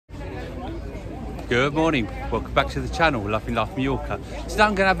Good morning, welcome back to the channel, Loving Life Mallorca. Today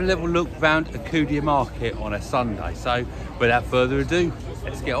I'm going to have a little look around Alcudia market on a Sunday, so without further ado,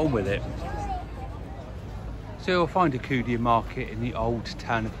 let's get on with it. So you'll find Alcudia market in the old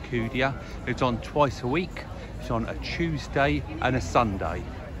town of Alcudia. It's on twice a week, it's on a Tuesday and a Sunday.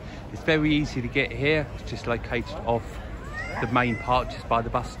 It's very easy to get here, it's just located off the main park just by the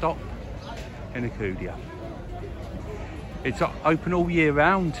bus stop in Alcudia. It's open all year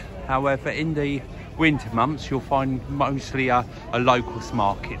round, however in the winter months you'll find mostly a locals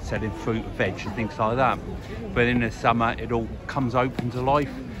market selling fruit and veg and things like that, but in the summer it all comes open to life,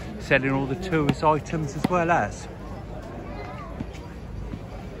 selling all the tourist items as well as.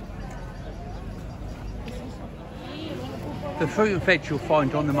 The fruit and veg you'll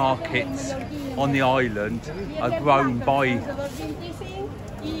find on the markets on the island are grown by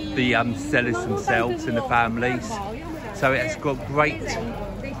the sellers themselves and the families, so it's got great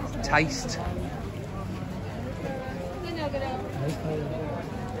taste.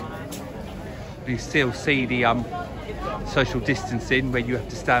 You still see the social distancing where you have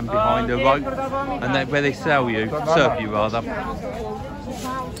to stand behind a rope, and then where they serve you rather.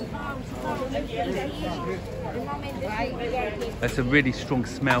 There's some really strong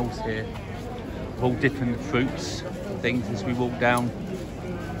smells here of all different fruits and things as we walk down.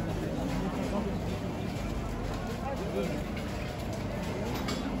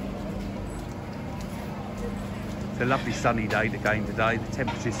 It's a lovely sunny day again today. The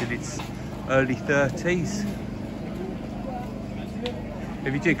temperature's in its early 30s.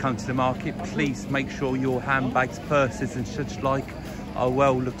 If you do come to the market, please make sure your handbags, purses and such like are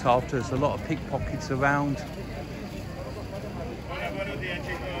well looked after. There's a lot of pickpockets around.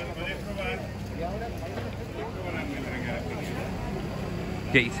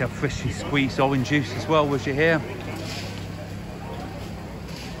 Get yourself freshly squeezed orange juice as well as you're here.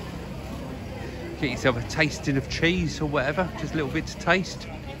 Get yourself a tasting of cheese or whatever, just a little bit to taste.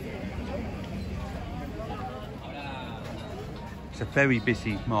 It's a very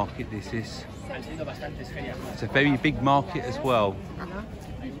busy market, this is. It's a very big market as well.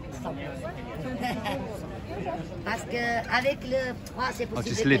 I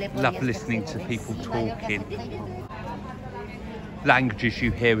just love listening to people talking. Languages you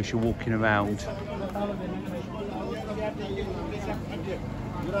hear as you're walking around.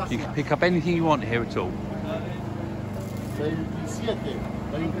 You can pick up anything you want here at all.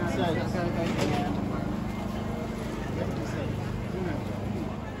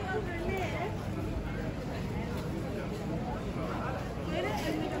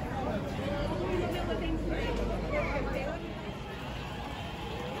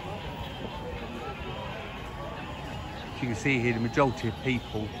 You can see here the majority of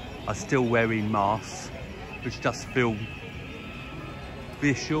people are still wearing masks, which does feel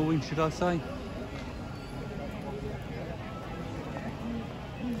reassuring, should I say.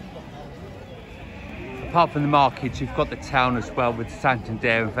 Apart from the markets, you've got the town as well with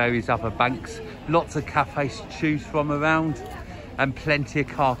Santander and various other banks. Lots of cafes to choose from around and plenty of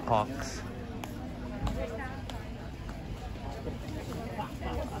car parks.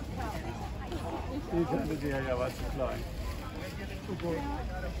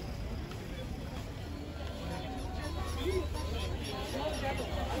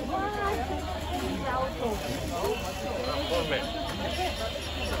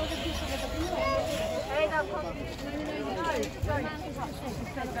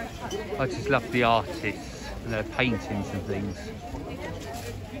 I just love the artists and their paintings and things.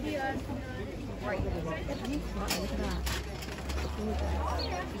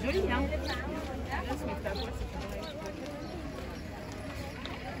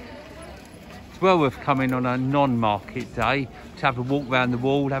 It's well worth coming on a non-market day to have a walk around the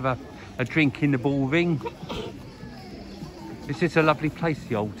wall, have a drink in the ball ring. It's just a lovely place,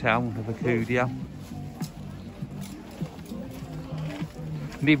 the old town of Alcudia.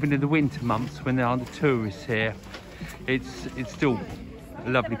 And even in the winter months when there aren't the tourists here, it's still a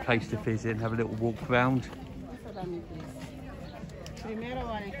lovely place to visit and have a little walk around. If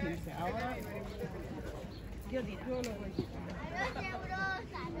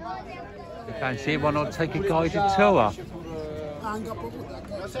you fancy it, why not take a guided tour?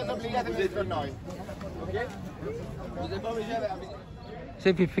 So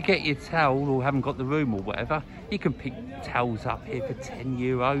if you forget your towel or haven't got the room or whatever, you can pick towels up here for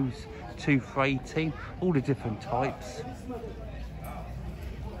 €10, 2 for 18, all the different types.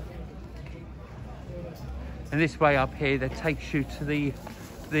 And this way up here, that takes you to the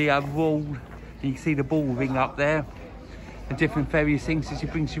wall. You can see the ball ring up there and different various things as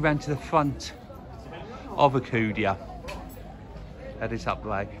it brings you around to the front of Alcudia. that is up the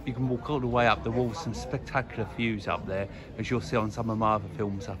way. You can walk all the way up the wall, some spectacular views up there, as you'll see on some of my other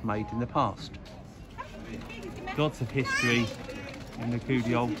films I've made in the past. Lots of history in the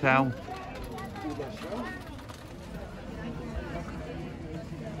Alcudia Old Town.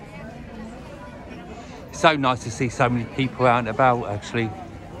 It's so nice to see so many people out and about actually.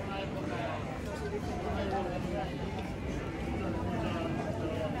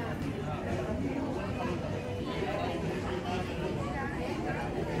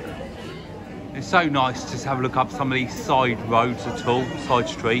 It's so nice to just have a look up some of these side roads at all, side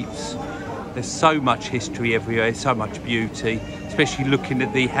streets. There's so much history everywhere, so much beauty, especially looking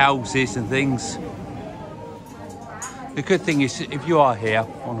at the houses and things. The good thing is, if you are here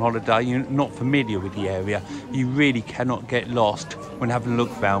on holiday, you're not familiar with the area, you really cannot get lost when having a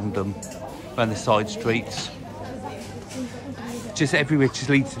look around them, around the side streets. Just everywhere just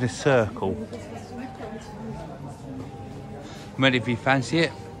leads in a circle. And if you fancy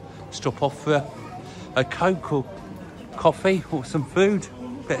it, stop off for a Coke or coffee or some food,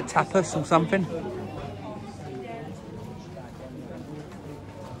 a bit of tapas or something.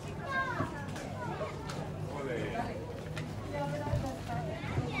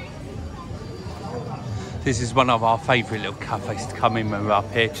 This is one of our favourite little cafes to come in when we're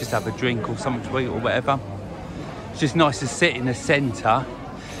up here, just have a drink or something to eat or whatever. It's just nice to sit in the centre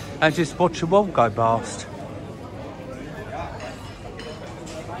and just watch the world go past.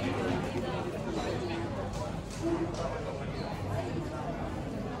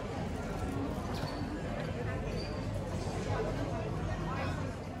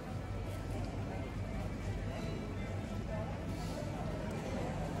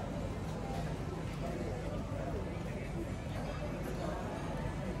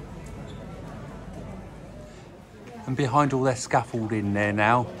 And behind all that scaffolding there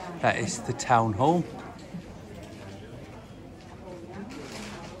now, that is the town hall.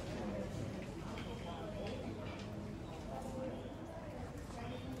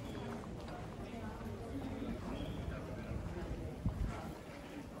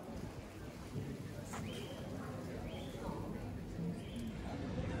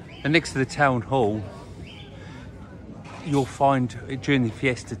 And next to the town hall, you'll find during the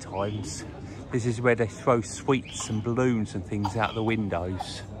fiesta times, this is where they throw sweets and balloons and things out the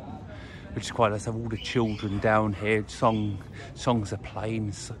windows, which is quite nice. Have all the children down here, songs are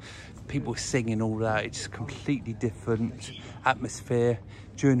playing, people singing, all that. It's a completely different atmosphere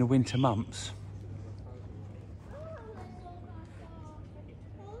during the winter months.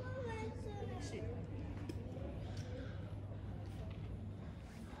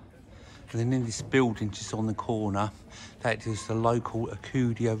 And then in this building just on the corner, that is the local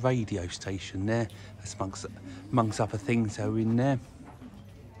Alcudia radio station there. That's amongst other things that are in there.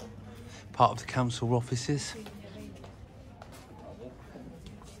 Part of the council offices.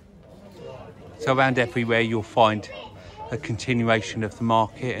 So around everywhere you'll find a continuation of the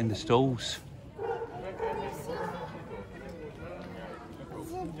market and the stalls.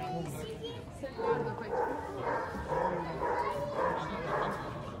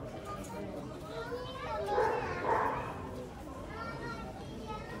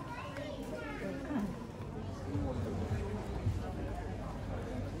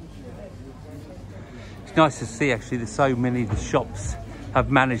 It's nice to see actually that so many of the shops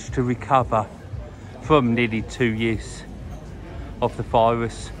have managed to recover from nearly 2 years of the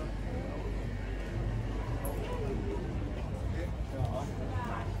virus.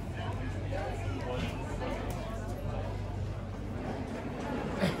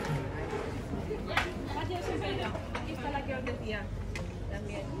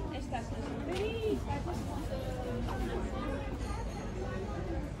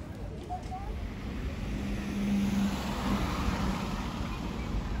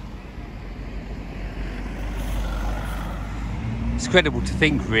 It's incredible to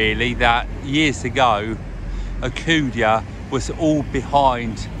think really that years ago Alcudia was all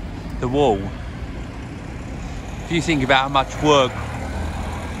behind the wall. If you think about how much work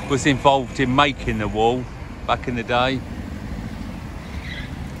was involved in making the wall back in the day.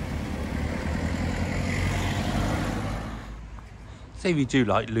 So if you do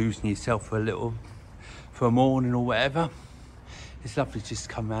like losing yourself for a morning or whatever, it's lovely to just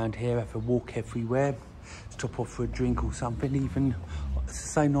come around here, have a walk everywhere, stop off for a drink or something, even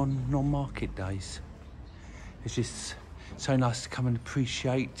say non-market days. It's just so nice to come and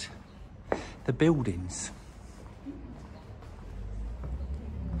appreciate the buildings.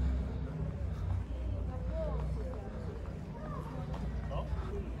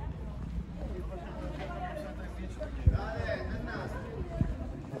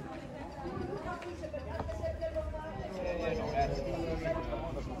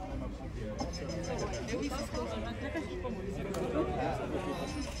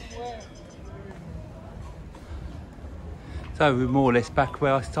 So we're more or less back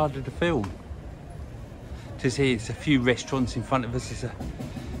where I started the film. Just here, it's a few restaurants in front of us, there's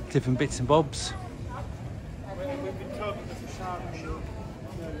different bits and bobs.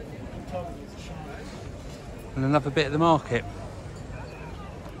 And another bit of the market.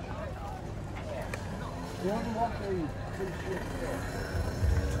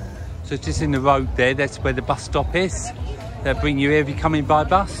 So just in the road there, that's where the bus stop is. They'll bring you here if you're coming by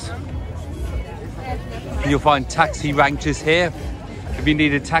bus. And you'll find taxi ranchers here if you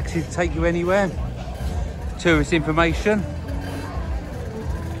need a taxi to take you anywhere. Tourist information.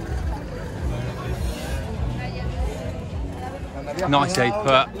 Nice, they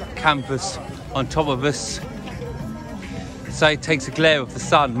put canvas on top of us. So it takes the glare of the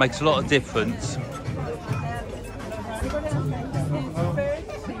sun, makes a lot of difference.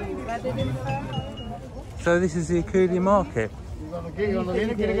 So this is the Alcudia market.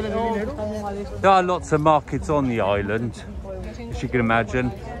 There are lots of markets on the island, as you can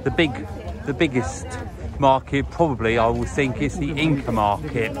imagine. The biggest market probably I would think is the Inca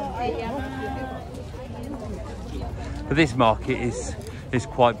market. But this market is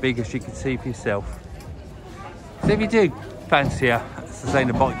quite big, as you can see for yourself. So if you do fancy a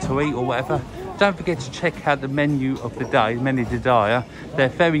bite to eat or whatever, don't forget to check out the menu of the day, menu de dia. They're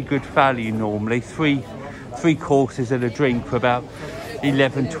very good value normally. Three courses and a drink for about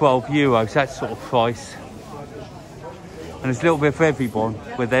 11-12 euros, that sort of price. And there's a little bit for everyone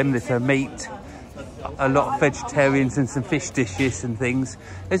with them. There's a meat, a lot of vegetarians and some fish dishes and things.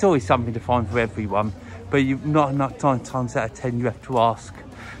 There's always something to find for everyone, but you've not 9 times out of 10 you have to ask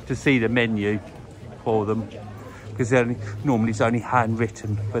to see the menu for them, because normally it's only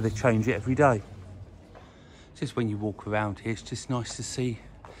handwritten, where they change it every day. Just when you walk around here, it's just nice to see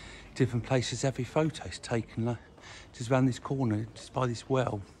different places. Every photo's taken just around this corner, just by this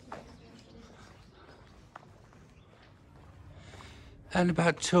well. And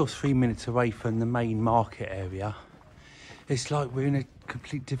about 2 or 3 minutes away from the main market area, it's like we're in a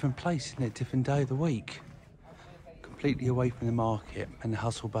complete different place, in a different day of the week. Completely away from the market and the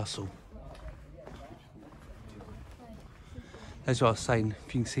hustle bustle. That's what I was saying,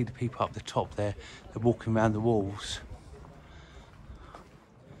 if you can see the people up the top there, they're walking around the walls.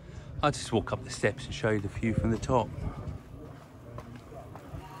 I'll just walk up the steps and show you the view from the top.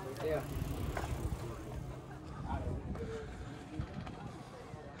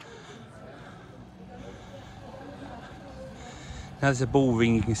 Now there's a ball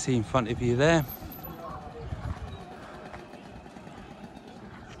ring you can see in front of you there.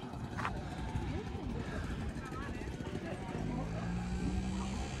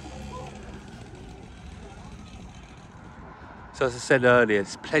 So as I said earlier,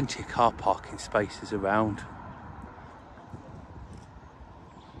 there's plenty of car parking spaces around.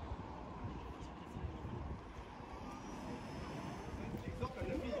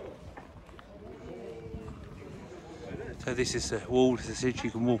 So this is the wall, as I said,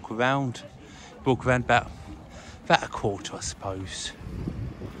 you can walk around about a quarter, I suppose,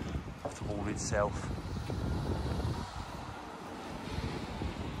 of the wall itself.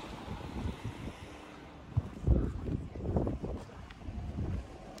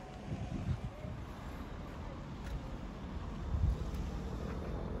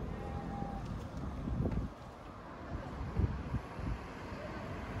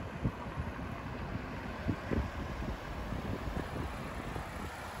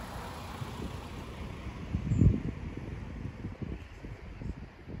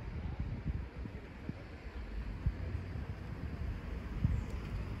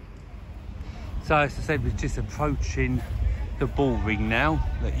 So as I said, we're just approaching the bull ring now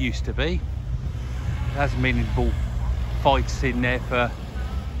that used to be. There hasn't been any bull fights in there for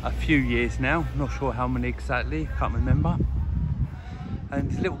a few years now. Not sure how many exactly, can't remember. And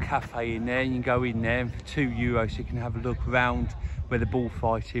there's a little cafe in there, you can go in there, and for €2 you can have a look around where the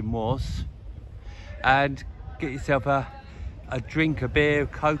bullfighting was and get yourself a drink, a beer, a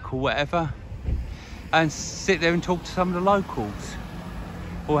Coke or whatever, and sit there and talk to some of the locals,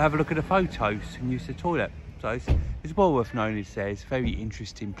 or have a look at the photos and use the toilet. So it's well worth knowing it's there. It's a very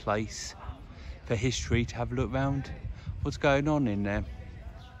interesting place for history to have a look around what's going on in there.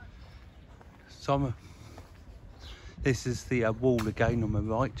 So this is the wall again on my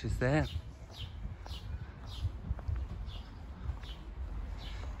right, just there.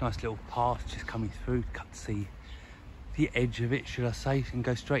 Nice little path just coming through, cut to see the edge of it, should I say, and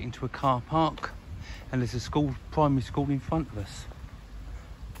go straight into a car park. And there's a school, primary school in front of us.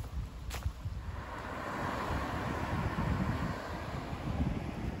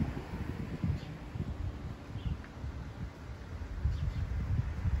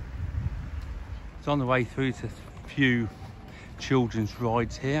 It's on the way through to a few children's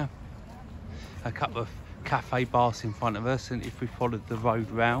rides here. A couple of cafe bars in front of us, and if we followed the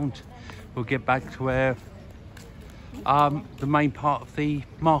road round, we'll get back to where the main part of the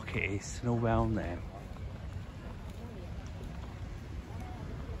market is, and all round there.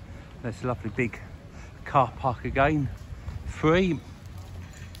 There's a lovely big car park again, free.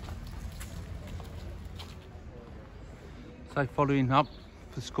 So following up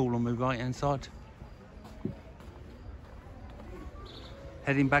for school on the right hand side,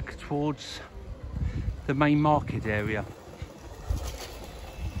 heading back towards the main market area,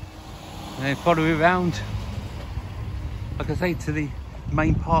 and then follow it around, like I say, to the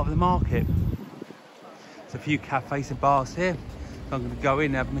main part of the market. There's a few cafes and bars here, so I'm going to go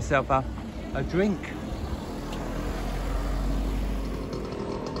in and have myself a drink.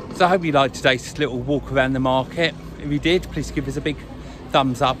 So I hope you liked today's little walk around the market. If you did, please give us a big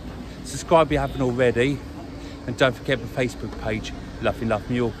thumbs up, subscribe if you haven't already, and don't forget the Facebook page, Love in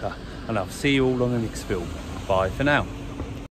Mallorca, and I'll see you all on the next film. Bye for now.